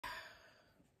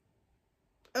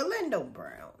Orlando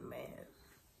Brown, man.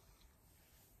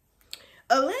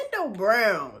 Orlando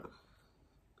Brown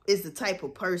is the type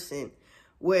of person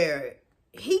where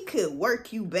he could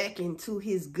work you back into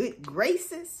his good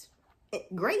graces.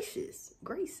 Graces.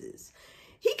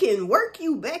 He can work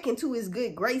you back into his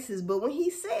good graces, but when he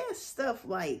says stuff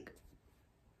like,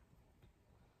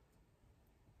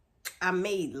 I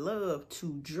made love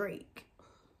to Drake,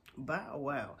 Bow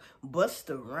Wow,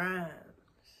 Busta Rhymes,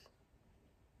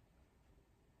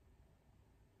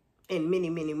 and many,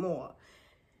 many more,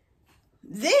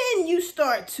 then you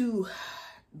start to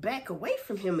back away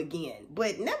from him again.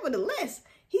 But nevertheless,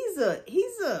 he's a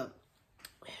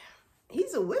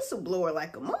whistleblower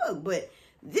like a mug. But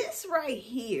this right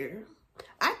here,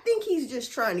 I think he's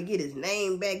just trying to get his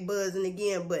name back buzzing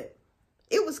again, but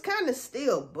it was kind of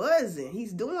still buzzing.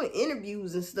 He's doing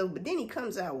interviews and stuff, but then he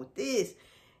comes out with this.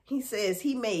 He says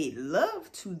he made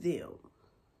love to them.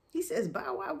 He says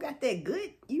Bow Wow got that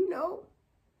good,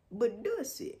 but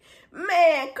does it.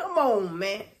 Man, come on,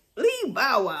 man. Leave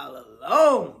Bow Wow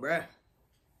alone, bruh.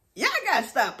 Y'all gotta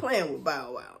stop playing with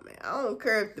Bow Wow, man. I don't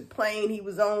care if the plane he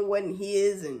was on wasn't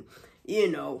his and,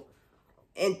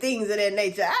 and things of that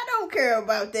nature. I don't care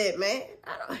about that, man.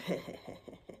 I don't...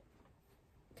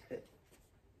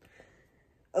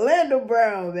 Orlando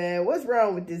Brown, man. What's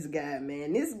wrong with this guy,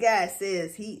 man? This guy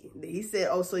says he said,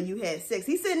 oh, so you had sex.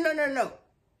 He said, no.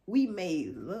 We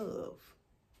made love.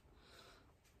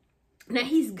 Now,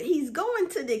 he's going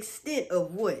to the extent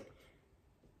of what?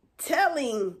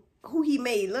 Telling who he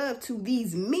made love to,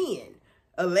 these men,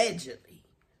 allegedly,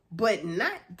 but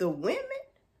not the women.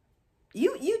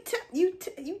 You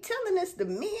telling us the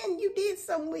men you did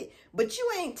something with, but you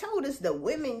ain't told us the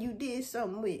women you did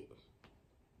something with.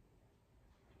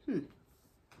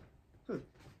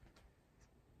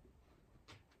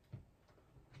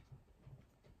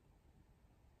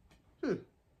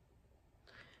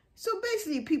 So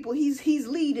basically, people, he's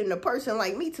leading a person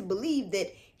like me to believe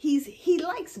that he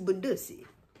likes Badusi,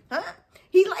 huh?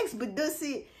 He likes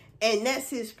Badusi, and that's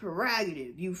his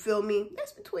prerogative. You feel me?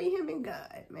 That's between him and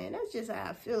God, man. That's just how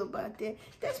I feel about that.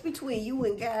 That's between you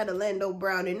and God, Orlando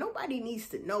Brown, and nobody needs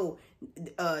to know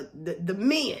the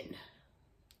men.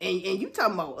 And you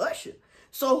talking about Usher.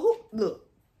 So look,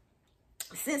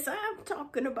 since I'm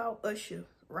talking about Usher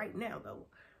right now, though,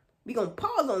 we gonna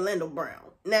pause on Orlando Brown.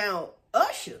 Now,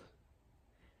 Usher,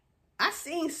 I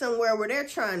seen somewhere where they're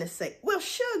trying to say, well,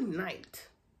 Suge Knight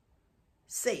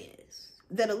says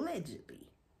that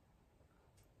allegedly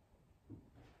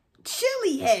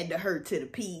Chili had to her to the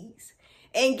P's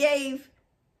and gave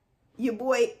your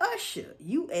boy Usher,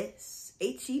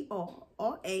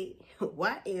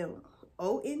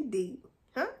 USHERRAYMOND,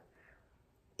 huh?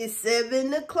 It's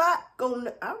 7 o'clock on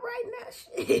the, all right now,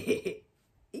 shit.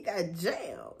 He got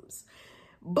jams.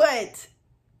 But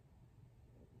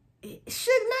Suge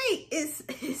Knight is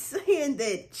saying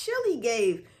that Chili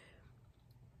gave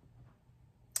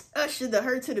Usher the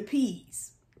her to the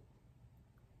P's.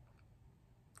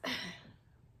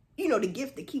 The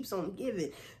gift that keeps on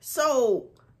giving.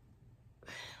 So,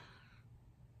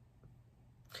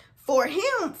 for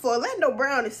Orlando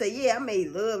Brown to say, yeah, I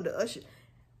made love to Usher.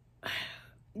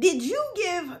 Did you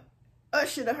give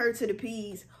Usher the her to the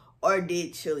P's? Or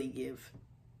did Chili give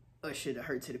Usher the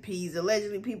her to the P's,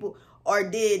 allegedly, people? Or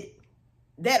did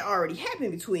that already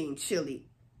happen between Chili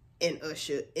and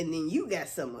Usher, and then you got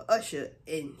some of Usher,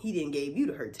 and he didn't give you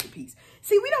the her to the P's?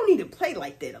 See, we don't need to play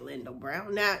like that, Orlando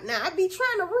Brown. Now I be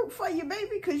trying to root for you, baby,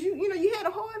 because you had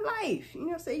a hard life. You know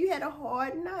what I'm saying? You had a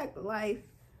hard knock life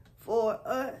for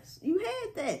us. You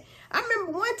had that. I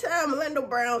remember one time Orlando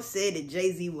Brown said that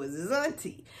Jay-Z was his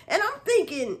auntie, and I'm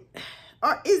thinking,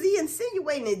 or is he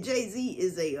insinuating that Jay-Z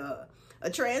is a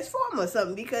transformer or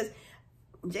something? Because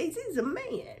Jay-Z's a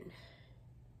man.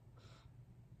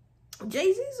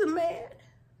 Jay-Z's a man,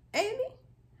 ain't he?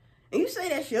 And you say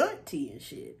that's your auntie and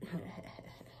shit.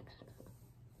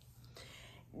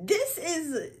 This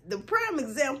is the prime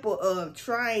example of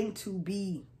trying to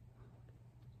be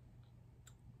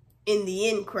in the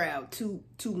in crowd too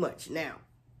much. Now,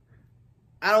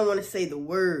 I don't want to say the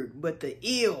word, but the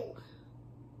ill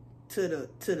to the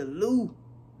Lou,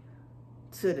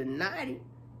 to the naughty,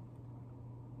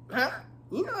 huh?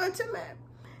 You know what I'm talking about?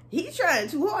 He's trying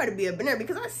too hard to be up in there,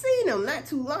 because I seen him not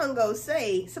too long ago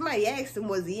say, somebody asked him,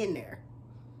 was he in there?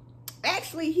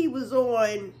 Actually, he was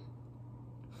on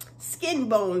Skin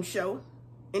Bone show,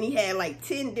 and he had like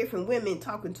 10 different women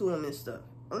talking to him and stuff.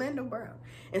 Orlando Brown.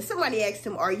 And somebody asked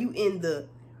him, are you in the,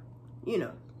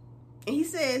 and he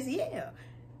says, yeah.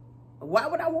 Why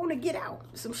would I want to get out?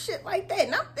 Some shit like that.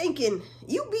 And I'm thinking,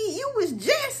 you was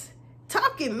just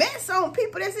talking mess on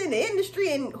people that's in the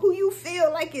industry and who you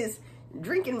feel like is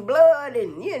drinking blood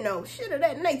and, you know, shit of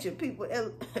that nature, people,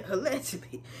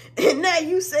 allegedly. And now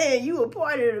you saying you a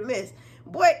part of the mess.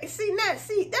 Boy, see,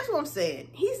 that's what I'm saying.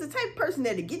 He's the type of person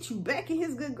that'll get you back in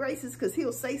his good graces because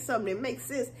he'll say something that makes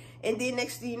sense. And then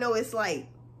next thing you know, it's like,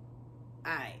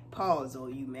 all right, pause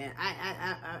on you, man.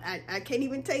 I can't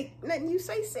even take nothing you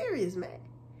say serious, man.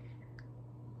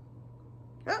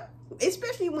 Huh?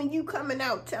 Especially when you coming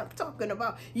out talking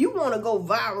about, you want to go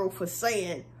viral for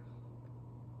saying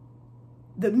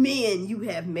the men you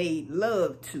have made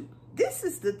love to. This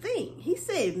is the thing. He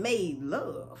said made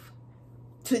love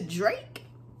to Drake,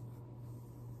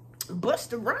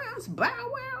 Busta Rhymes,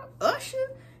 Bow Wow, Usher,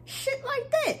 shit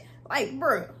like that. Like,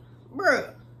 bruh.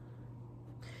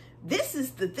 This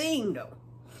is the thing, though.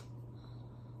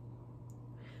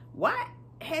 Why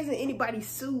hasn't anybody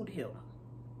sued him?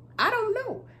 I don't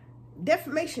know.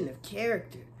 Defamation of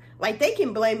character. Like, they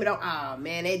can blame it on, oh,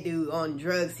 man, that dude on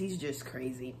drugs, he's just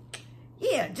crazy.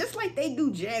 Yeah, just like they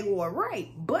do Jaguar,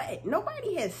 right? But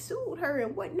nobody has sued her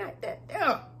and whatnot.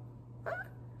 Huh?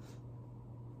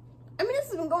 I mean, this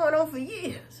has been going on for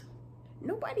years.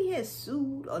 Nobody has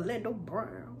sued Orlando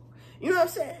Brown. You know what I'm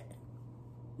saying?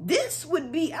 This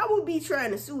would be, I would be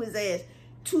trying to sue his ass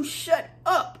to shut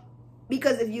up.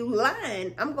 Because if you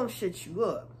lying, I'm going to shut you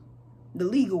up. The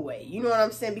legal way. You know what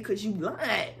I'm saying? Because you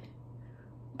lying.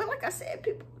 But like I said,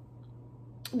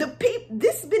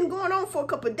 this has been going on for a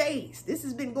couple of days. This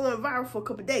has been going viral for a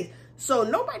couple of days. So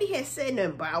nobody has said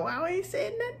nothing. Bow Wow ain't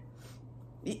said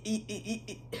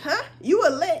nothing. Huh? You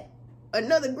will let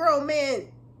another grown man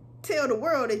tell the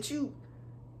world that you,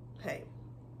 hey,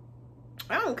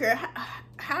 I don't care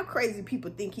how crazy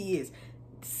people think he is.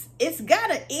 It's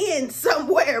gotta end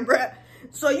somewhere, bruh.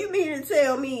 So you mean to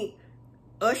tell me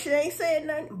Usher ain't said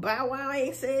nothing, Bow Wow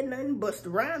ain't said nothing, Busta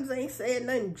Rhymes ain't said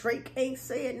nothing, Drake ain't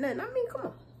said nothing? I mean, come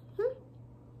on.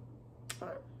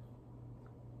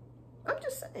 I'm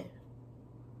just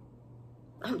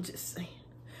saying.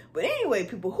 But anyway,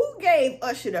 people, who gave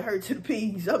Usher the hurt to the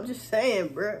peas? I'm just saying,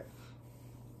 bruh.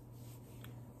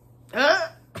 Huh?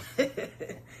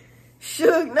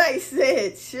 Suge Knight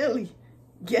said Chili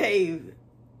gave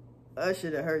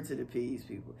Usher the hurt to the peas,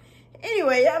 people.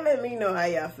 Anyway, y'all let me know how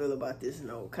y'all feel about this.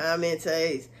 No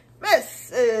commentaries.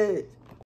 Message.